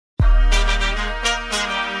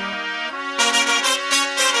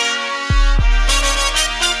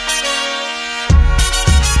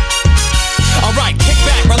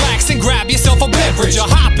yourself a beverage, a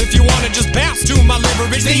hop if you wanna just bounce to my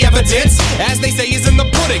leverage. The evidence, as they say, is in the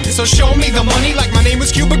pudding. So show me the money like my name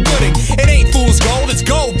was Cuba Gooding. It ain't fool's gold, it's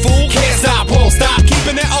gold, fool. Can't stop, won't stop,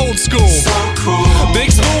 keeping it old school. So cool.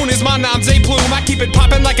 Big Spoon is my nom de plume. I keep it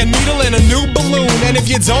popping like a needle in a new balloon. And if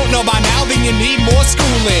you don't know by now, then you need more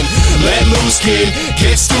schooling. Let loose, kid,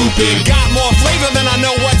 get stupid. Got more flavor than I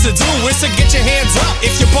know what to do. It's to get your hands up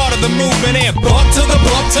if you're part of the movement. And bump to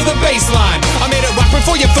the baseline. I made it rock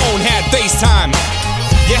before your phone had FaceTime.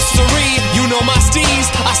 Yes, sirree, you know my steez.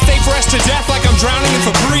 I stay fresh to death like I'm drowning in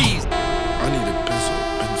Febreze. I need a Enzo.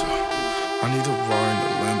 I need a Roar in the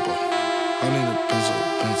Lambo. I need a Enzo.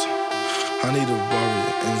 I need a Roar in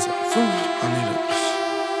the Enzo.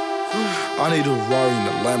 I need a Roar in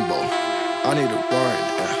the Lambo. I need a Roar in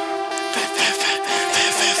the